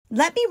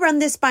Let me run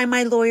this by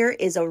my lawyer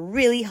is a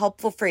really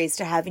helpful phrase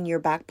to have in your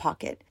back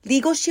pocket.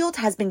 Legal Shield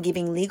has been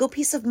giving legal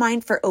peace of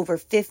mind for over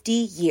 50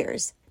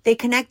 years. They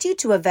connect you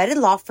to a vetted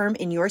law firm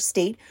in your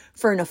state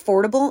for an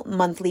affordable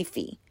monthly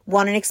fee.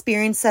 Want an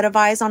experienced set of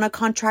eyes on a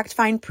contract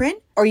fine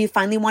print? Or you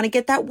finally want to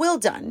get that will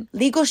done?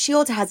 Legal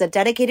Shield has a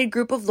dedicated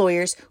group of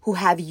lawyers who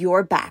have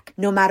your back,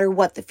 no matter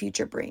what the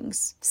future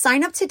brings.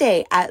 Sign up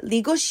today at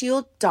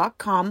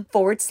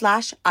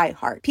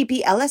LegalShield.com/iHeart.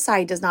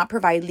 PPLSI does not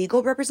provide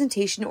legal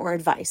representation or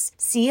advice.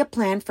 See a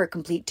plan for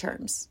complete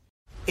terms.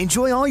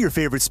 Enjoy all your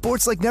favorite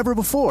sports like never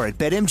before at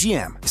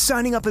BetMGM.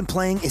 Signing up and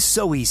playing is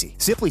so easy.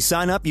 Simply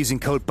sign up using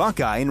code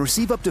Buckeye and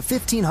receive up to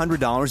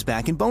 $1,500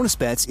 back in bonus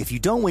bets if you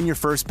don't win your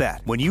first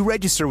bet. When you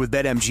register with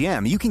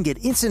BetMGM, you can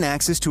get instant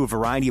access to a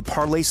variety of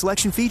parlay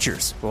selection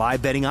features,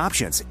 live betting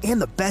options,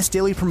 and the best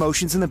daily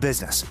promotions in the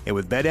business. And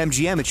with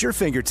BetMGM at your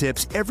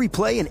fingertips, every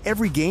play and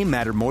every game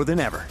matter more than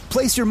ever.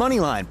 Place your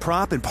moneyline,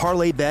 prop, and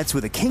parlay bets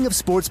with the king of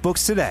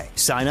sportsbooks today.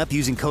 Sign up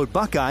using code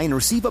Buckeye and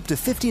receive up to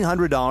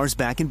 $1,500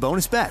 back in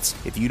bonus bets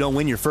if you don't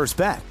win your first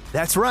bet.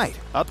 That's right,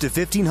 up to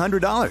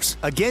 $1,500.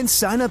 Again,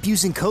 sign up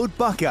using code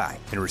Buckeye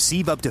and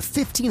receive up to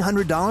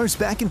 $1,500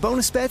 back in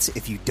bonus bets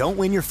if you don't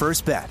win your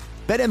first bet.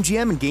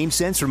 BetMGM and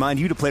GameSense remind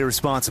you to play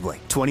responsibly.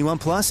 21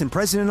 plus and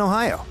present in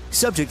Ohio.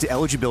 Subject to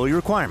eligibility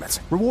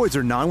requirements. Rewards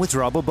are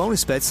non-withdrawable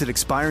bonus bets that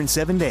expire in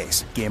 7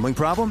 days. Gambling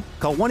problem?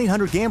 Call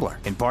 1-800-GAMBLER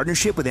in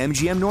partnership with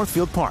MGM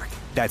Northfield Park.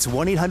 That's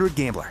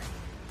 1-800-GAMBLER.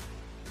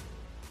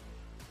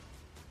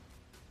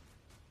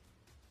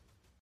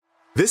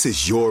 This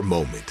is your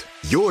moment,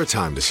 your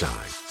time to shine,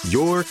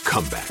 your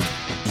comeback.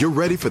 You're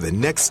ready for the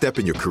next step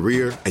in your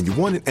career, and you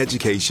want an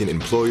education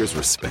employers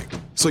respect.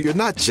 So you're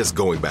not just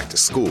going back to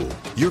school,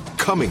 you're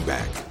coming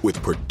back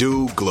with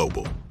Purdue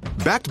Global.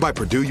 Backed by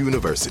Purdue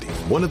University,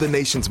 one of the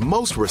nation's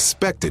most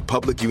respected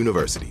public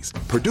universities,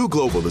 Purdue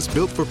Global is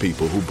built for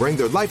people who bring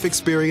their life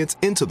experience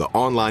into the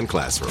online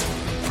classroom.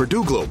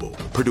 Purdue Global,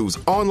 Purdue's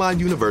online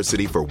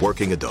university for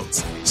working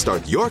adults.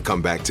 Start your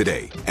comeback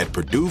today at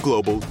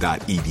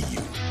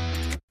purdueglobal.edu.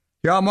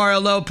 Yo, Mario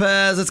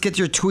Lopez. Let's get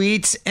your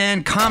tweets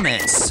and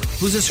comments.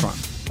 Who's this from?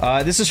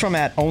 This is from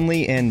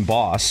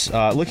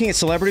 @OnlyInBoss. Looking at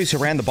celebrities who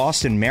ran the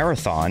Boston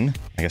Marathon.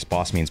 I guess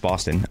boss means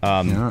Boston.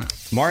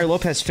 Mario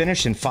Lopez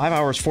finished in 5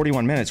 hours,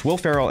 41 minutes. Will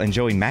Ferrell and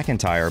Joey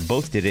McIntyre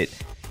both did it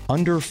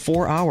under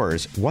 4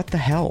 hours. What the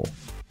hell?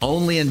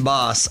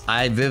 OnlyInBoss.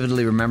 I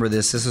vividly remember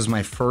this. This was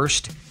my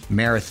first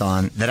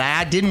marathon that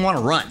I didn't want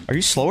to run. Are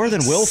you slower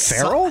than Will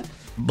Ferrell?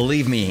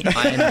 Believe me,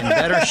 I am in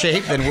better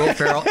shape than Will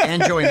Ferrell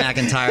and Joey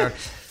McIntyre.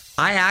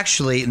 I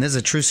actually, and this is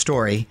a true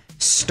story,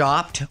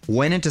 stopped,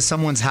 went into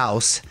someone's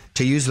house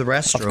to use the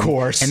restroom. Of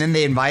course. And then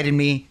they invited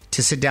me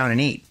to sit down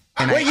and eat.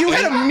 And Wait, you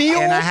had a meal?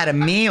 And I had a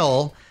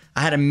meal,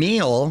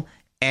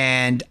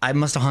 and I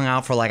must have hung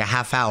out for like a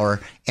half hour.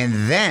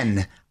 And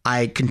then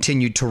I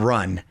continued to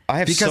run.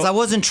 I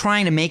wasn't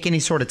trying to make any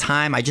sort of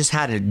time. I just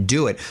had to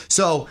do it.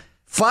 So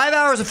 5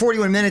 hours and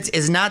 41 minutes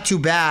is not too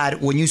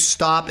bad when you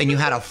stop and you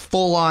had a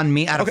full-on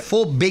meal, a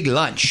full big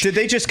lunch. Did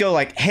they just go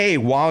like, hey,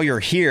 while you're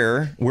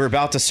here, we're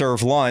about to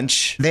serve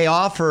lunch? They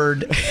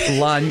offered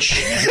lunch,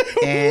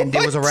 and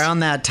it was around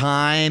that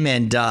time,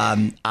 and I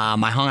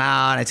hung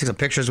out, I took some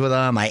pictures with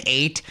them, I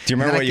ate. Do you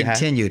remember what you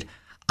continued.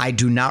 I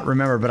do not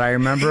remember, but I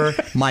remember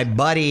my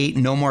buddy,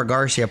 Nomar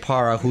Garcia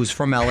Parra, who's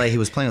from LA, he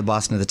was playing with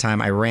Boston at the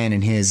time. I ran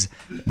in his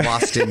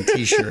Boston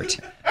t-shirt.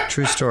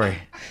 True story.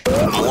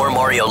 More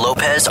Mario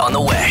Lopez on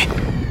the way.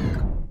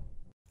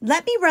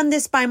 Let me run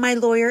this by my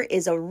lawyer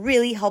is a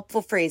really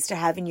helpful phrase to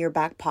have in your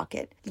back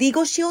pocket.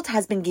 Legal Shield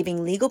has been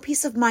giving legal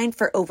peace of mind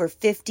for over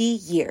 50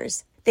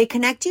 years. They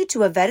connect you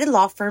to a vetted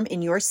law firm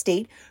in your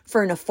state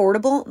for an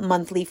affordable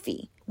monthly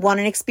fee. Want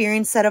an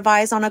experienced set of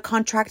eyes on a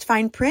contract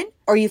fine print?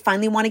 Or you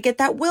finally want to get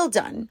that will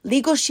done?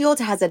 Legal Shield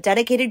has a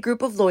dedicated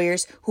group of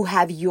lawyers who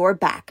have your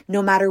back,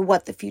 no matter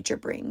what the future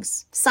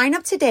brings. Sign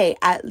up today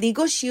at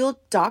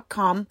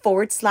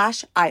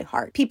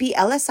LegalShield.com/iHeart.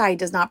 PPLSI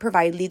does not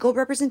provide legal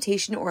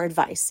representation or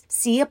advice.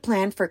 See a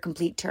plan for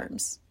complete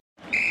terms.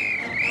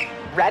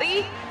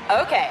 Ready?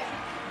 Okay.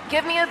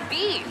 Give me a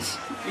beach.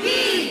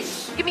 Beach.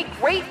 Give me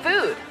great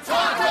food.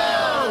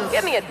 Tacos.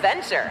 Give me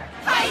adventure.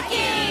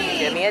 Hiking.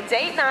 Give me a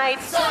date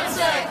night.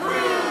 Sunset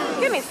cruise.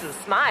 Give me some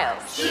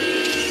smiles.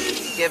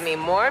 Cheese. Give me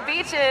more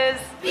beaches.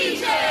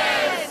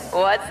 Beaches.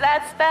 What's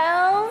that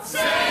spell?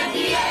 San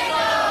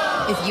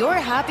Diego. If you're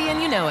happy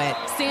and you know it,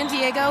 San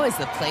Diego is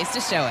the place to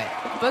show it.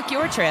 Book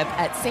your trip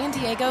at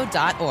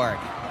sandiego.org.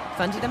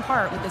 Funded in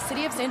part with the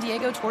City of San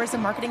Diego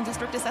Tourism Marketing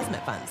District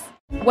Assessment Funds.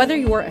 Whether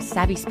you're a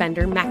savvy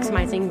spender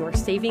maximizing your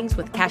savings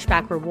with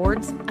cashback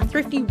rewards, a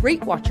thrifty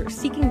rate watcher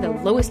seeking the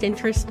lowest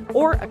interest,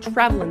 or a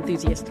travel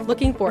enthusiast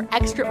looking for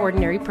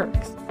extraordinary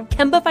perks,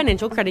 Kemba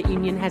Financial Credit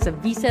Union has a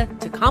visa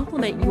to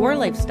complement your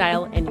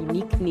lifestyle and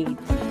unique needs.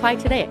 Apply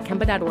today at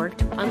Kemba.org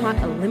to unlock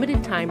a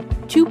limited time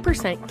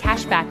 2%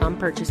 cash back on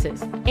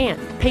purchases and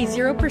pay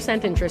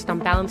 0% interest on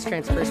balance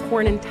transfers for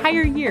an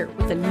entire year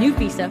with a new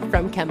visa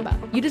from Kemba.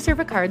 You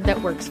deserve a card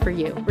that works for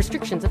you.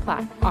 Restrictions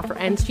apply. Offer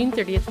ends June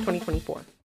 30th, 2024.